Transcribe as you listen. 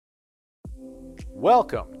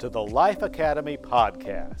Welcome to the Life Academy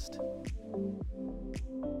Podcast.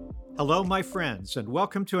 Hello, my friends, and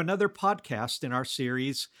welcome to another podcast in our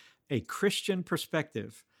series, A Christian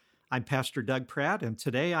Perspective. I'm Pastor Doug Pratt, and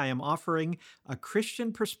today I am offering a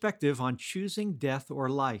Christian perspective on choosing death or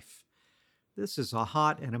life. This is a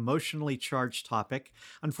hot and emotionally charged topic.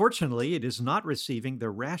 Unfortunately, it is not receiving the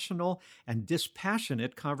rational and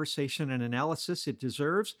dispassionate conversation and analysis it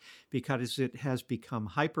deserves because it has become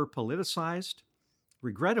hyper-politicized.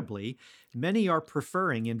 Regrettably, many are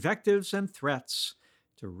preferring invectives and threats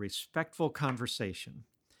to respectful conversation.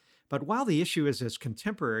 But while the issue is as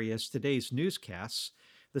contemporary as today's newscasts,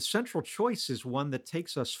 the central choice is one that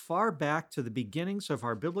takes us far back to the beginnings of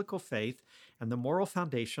our biblical faith and the moral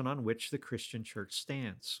foundation on which the Christian church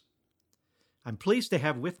stands. I'm pleased to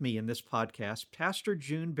have with me in this podcast Pastor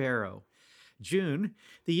June Barrow. June,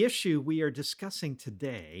 the issue we are discussing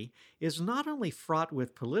today is not only fraught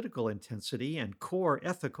with political intensity and core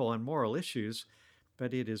ethical and moral issues,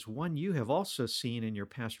 but it is one you have also seen in your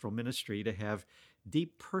pastoral ministry to have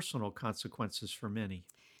deep personal consequences for many.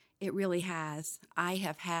 It really has. I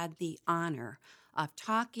have had the honor of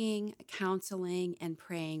talking, counseling, and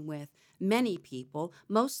praying with many people,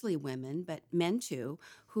 mostly women, but men too,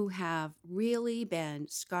 who have really been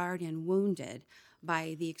scarred and wounded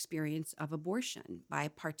by the experience of abortion, by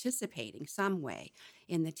participating some way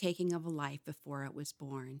in the taking of a life before it was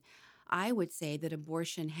born. I would say that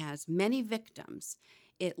abortion has many victims.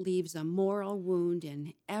 It leaves a moral wound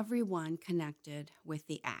in everyone connected with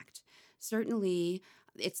the act. Certainly,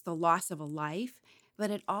 it's the loss of a life,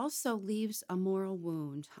 but it also leaves a moral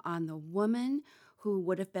wound on the woman who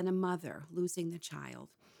would have been a mother losing the child,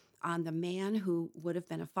 on the man who would have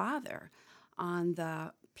been a father, on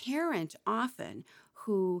the parent often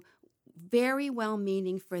who, very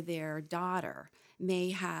well-meaning for their daughter,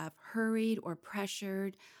 may have hurried or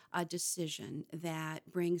pressured a decision that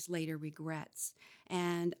brings later regrets.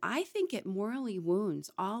 And I think it morally wounds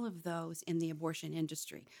all of those in the abortion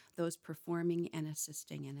industry, those performing and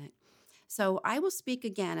assisting in it. So I will speak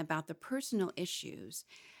again about the personal issues.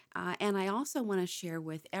 And I also want to share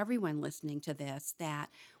with everyone listening to this that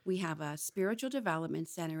we have a spiritual development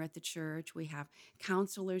center at the church. We have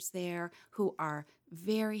counselors there who are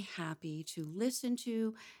very happy to listen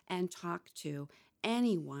to and talk to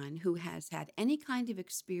anyone who has had any kind of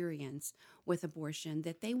experience with abortion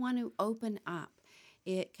that they want to open up.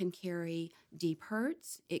 It can carry deep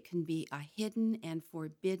hurts. It can be a hidden and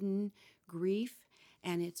forbidden grief.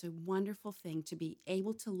 And it's a wonderful thing to be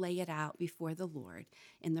able to lay it out before the Lord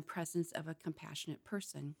in the presence of a compassionate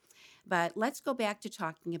person. But let's go back to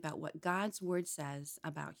talking about what God's word says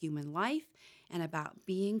about human life and about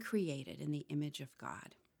being created in the image of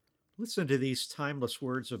God. Listen to these timeless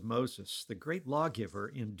words of Moses, the great lawgiver,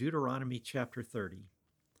 in Deuteronomy chapter 30.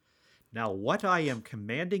 Now, what I am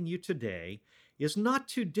commanding you today is not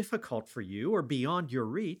too difficult for you or beyond your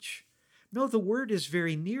reach. No, the word is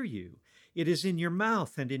very near you. It is in your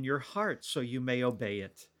mouth and in your heart, so you may obey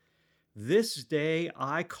it. This day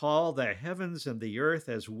I call the heavens and the earth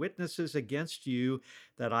as witnesses against you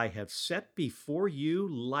that I have set before you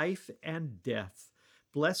life and death,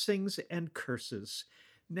 blessings and curses.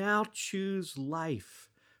 Now choose life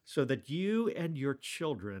so that you and your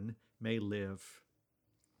children may live.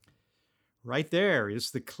 Right there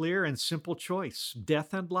is the clear and simple choice,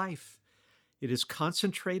 death and life. It is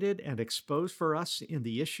concentrated and exposed for us in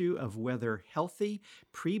the issue of whether healthy,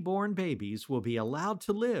 preborn babies will be allowed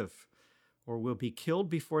to live or will be killed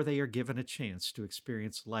before they are given a chance to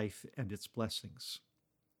experience life and its blessings.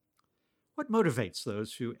 What motivates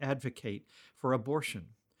those who advocate for abortion,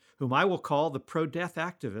 whom I will call the pro-death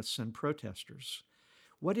activists and protesters?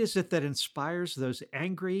 What is it that inspires those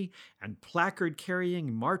angry and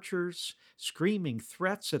placard-carrying marchers, screaming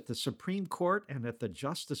threats at the Supreme Court and at the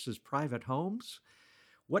justices' private homes?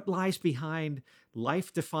 What lies behind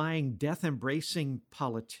life-defying, death-embracing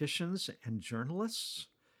politicians and journalists?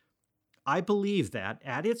 I believe that,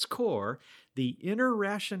 at its core, the inner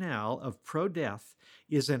rationale of pro-death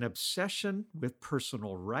is an obsession with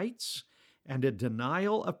personal rights and a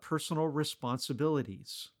denial of personal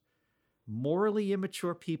responsibilities. Morally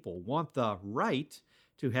immature people want the right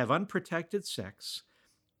to have unprotected sex,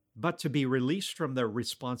 but to be released from the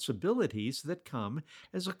responsibilities that come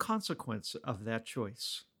as a consequence of that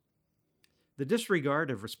choice. The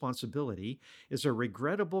disregard of responsibility is a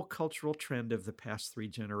regrettable cultural trend of the past 3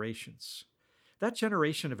 generations. That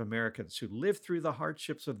generation of Americans who lived through the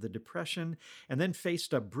hardships of the Depression and then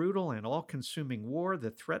faced a brutal and all-consuming war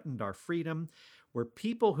that threatened our freedom were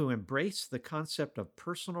people who embraced the concept of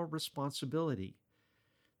personal responsibility.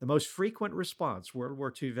 The most frequent response World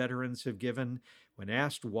War II veterans have given when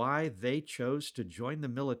asked why they chose to join the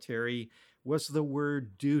military, was the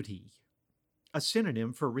word duty, a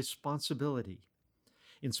synonym for responsibility.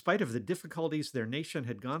 In spite of the difficulties their nation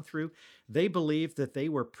had gone through, they believed that they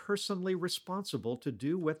were personally responsible to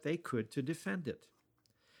do what they could to defend it.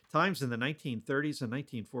 Times in the 1930s and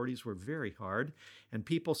 1940s were very hard, and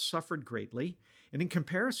people suffered greatly. And in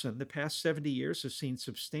comparison, the past 70 years have seen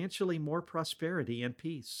substantially more prosperity and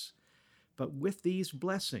peace. But with these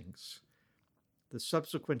blessings, the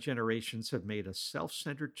subsequent generations have made a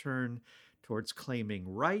self-centered turn towards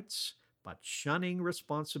claiming rights but shunning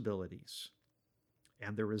responsibilities.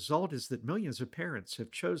 And the result is that millions of parents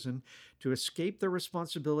have chosen to escape the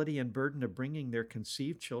responsibility and burden of bringing their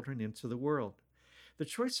conceived children into the world. The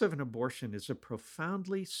choice of an abortion is a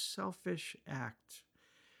profoundly selfish act.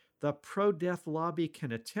 The pro-death lobby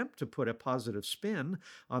can attempt to put a positive spin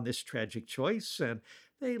on this tragic choice, and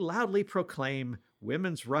they loudly proclaim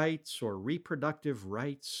women's rights or reproductive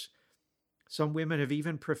rights. Some women have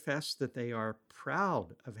even professed that they are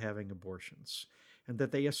proud of having abortions and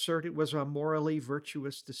that they assert it was a morally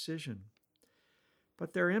virtuous decision.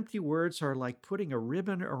 But their empty words are like putting a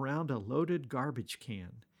ribbon around a loaded garbage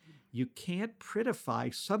can. You can't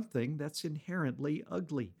prettify something that's inherently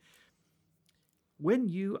ugly. When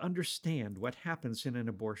you understand what happens in an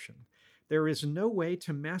abortion, there is no way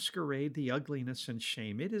to masquerade the ugliness and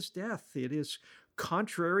shame. It is death. It is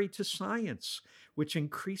contrary to science, which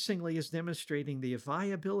increasingly is demonstrating the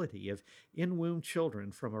viability of in-womb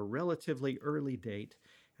children from a relatively early date,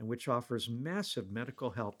 and which offers massive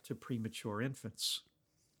medical help to premature infants.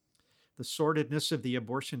 The sordidness of the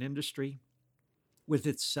abortion industry, with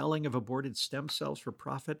its selling of aborted stem cells for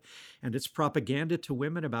profit and its propaganda to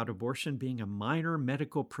women about abortion being a minor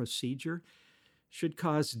medical procedure, should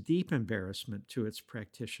cause deep embarrassment to its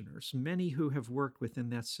practitioners. Many who have worked within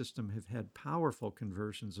that system have had powerful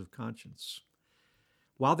conversions of conscience.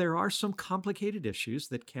 While there are some complicated issues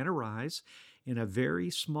that can arise in a very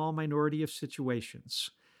small minority of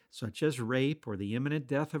situations, such as rape or the imminent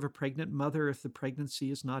death of a pregnant mother if the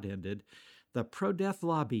pregnancy is not ended, the pro-death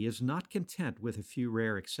lobby is not content with a few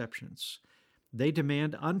rare exceptions. They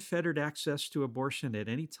demand unfettered access to abortion at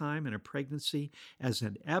any time in a pregnancy as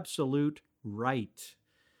an absolute right.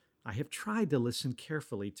 I have tried to listen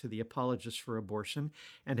carefully to the apologists for abortion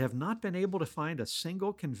and have not been able to find a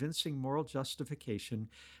single convincing moral justification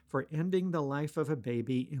for ending the life of a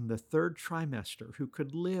baby in the third trimester who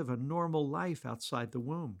could live a normal life outside the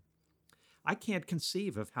womb. I can't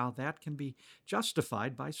conceive of how that can be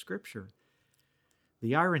justified by Scripture.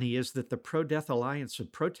 The irony is that the pro-death alliance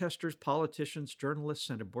of protesters, politicians, journalists,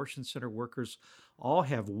 and abortion center workers all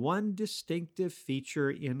have one distinctive feature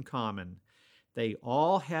in common. They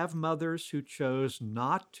all have mothers who chose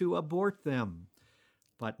not to abort them,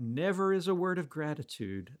 but never is a word of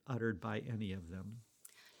gratitude uttered by any of them.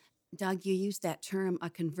 Doug, you used that term, a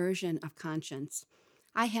conversion of conscience.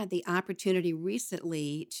 I had the opportunity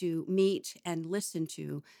recently to meet and listen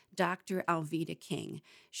to Dr. Alveda King.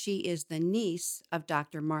 She is the niece of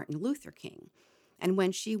Dr. Martin Luther King. And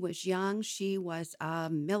when she was young, she was a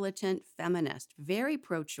militant feminist, very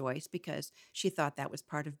pro-choice because she thought that was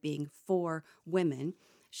part of being for women.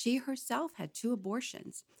 She herself had 2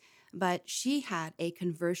 abortions, but she had a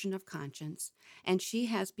conversion of conscience, and she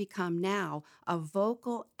has become now a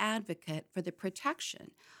vocal advocate for the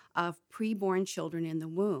protection of preborn children in the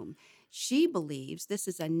womb. She believes this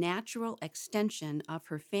is a natural extension of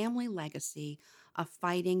her family legacy of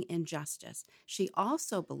fighting injustice. She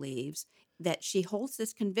also believes that she holds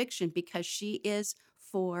this conviction because she is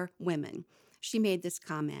for women. She made this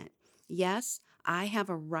comment, "Yes, I have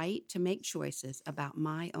a right to make choices about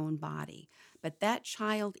my own body, but that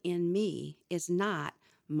child in me is not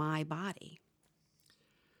my body."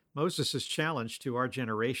 Moses' challenge to our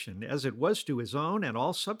generation, as it was to his own and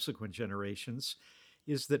all subsequent generations,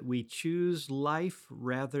 is that we choose life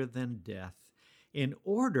rather than death, in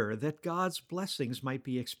order that God's blessings might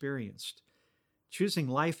be experienced. Choosing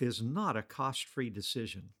life is not a cost-free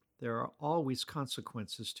decision. There are always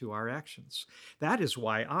consequences to our actions. That is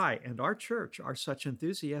why I and our church are such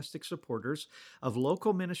enthusiastic supporters of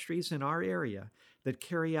local ministries in our area that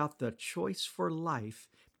carry out the choice for life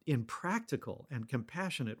in practical and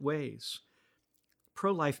compassionate ways.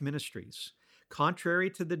 Pro-life ministries, contrary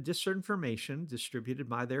to the disinformation distributed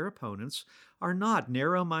by their opponents, are not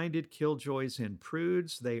narrow-minded killjoys and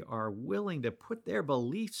prudes. They are willing to put their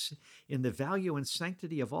beliefs in the value and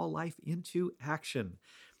sanctity of all life into action.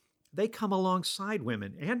 They come alongside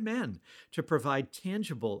women and men to provide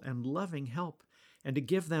tangible and loving help and to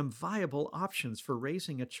give them viable options for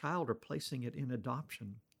raising a child or placing it in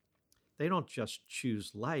adoption. They don't just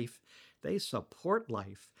choose life, They support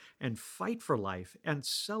life and fight for life and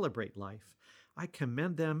celebrate life. I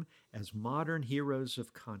commend them as modern heroes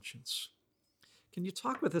of conscience. Can you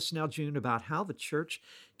talk with us now, June, about how the church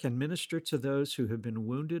can minister to those who have been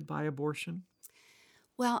wounded by abortion?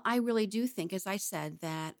 Well, I really do think, as I said,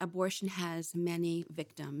 that abortion has many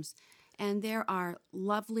victims. And there are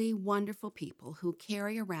lovely, wonderful people who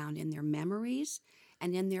carry around in their memories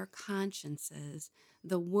and in their consciences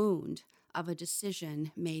the wound of a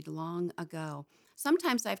decision made long ago.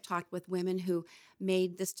 Sometimes I've talked with women who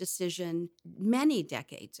made this decision many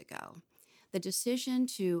decades ago. The decision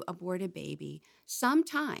to abort a baby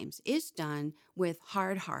sometimes is done with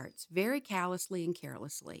hard hearts, very callously and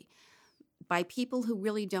carelessly, by people who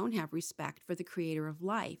really don't have respect for the creator of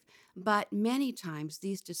life. But many times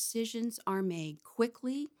these decisions are made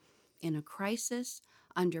quickly, in a crisis,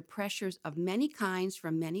 under pressures of many kinds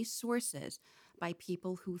from many sources, by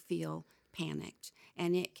people who feel panicked.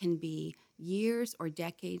 And it can be years or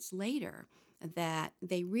decades later that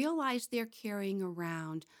they realize they're carrying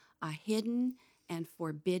around a hidden and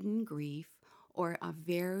forbidden grief or a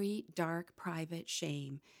very dark private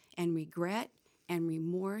shame, and regret and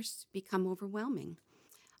remorse become overwhelming.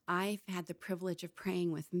 I've had the privilege of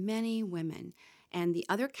praying with many women, and the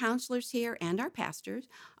other counselors here and our pastors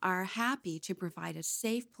are happy to provide a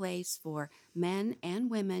safe place for men and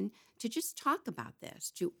women to just talk about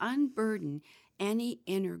this, to unburden any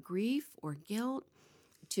inner grief or guilt,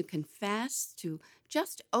 to confess, to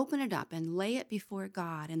just open it up and lay it before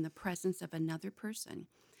God in the presence of another person,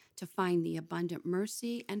 to find the abundant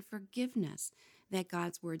mercy and forgiveness that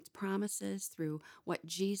God's word promises through what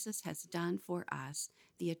Jesus has done for us,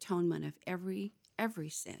 the atonement of every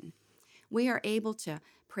sin. We are able to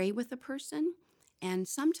pray with a person and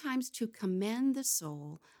sometimes to commend the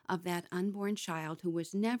soul of that unborn child who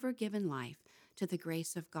was never given life to the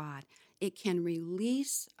grace of God. It can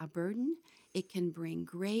release a burden. It can bring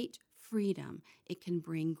great freedom. It can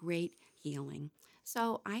bring great healing.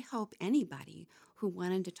 So I hope anybody who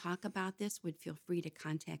wanted to talk about this would feel free to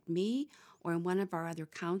contact me or one of our other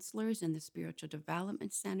counselors in the Spiritual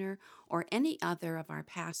Development Center or any other of our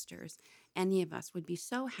pastors. Any of us would be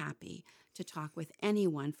so happy to talk with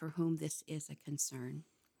anyone for whom this is a concern.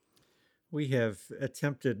 We have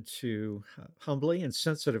attempted to humbly and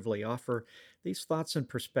sensitively offer these thoughts and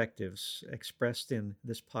perspectives expressed in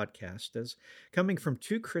this podcast as coming from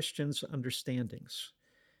two Christians' understandings.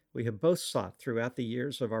 We have both sought throughout the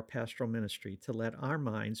years of our pastoral ministry to let our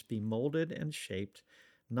minds be molded and shaped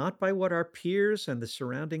not by what our peers and the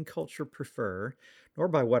surrounding culture prefer, nor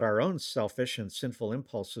by what our own selfish and sinful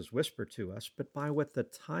impulses whisper to us, but by what the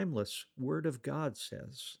timeless Word of God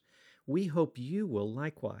says. We hope you will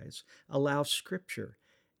likewise allow Scripture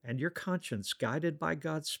and your conscience, guided by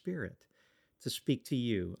God's Spirit, to speak to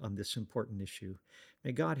you on this important issue.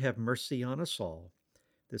 May God have mercy on us all.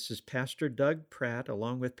 This is Pastor Doug Pratt,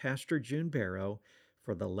 along with Pastor June Barrow,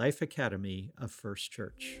 for the Life Academy of First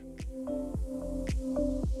Church.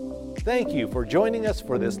 Thank you for joining us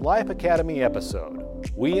for this Life Academy episode.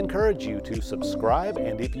 We encourage you to subscribe,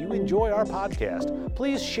 and if you enjoy our podcast,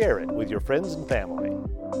 please share it with your friends and family.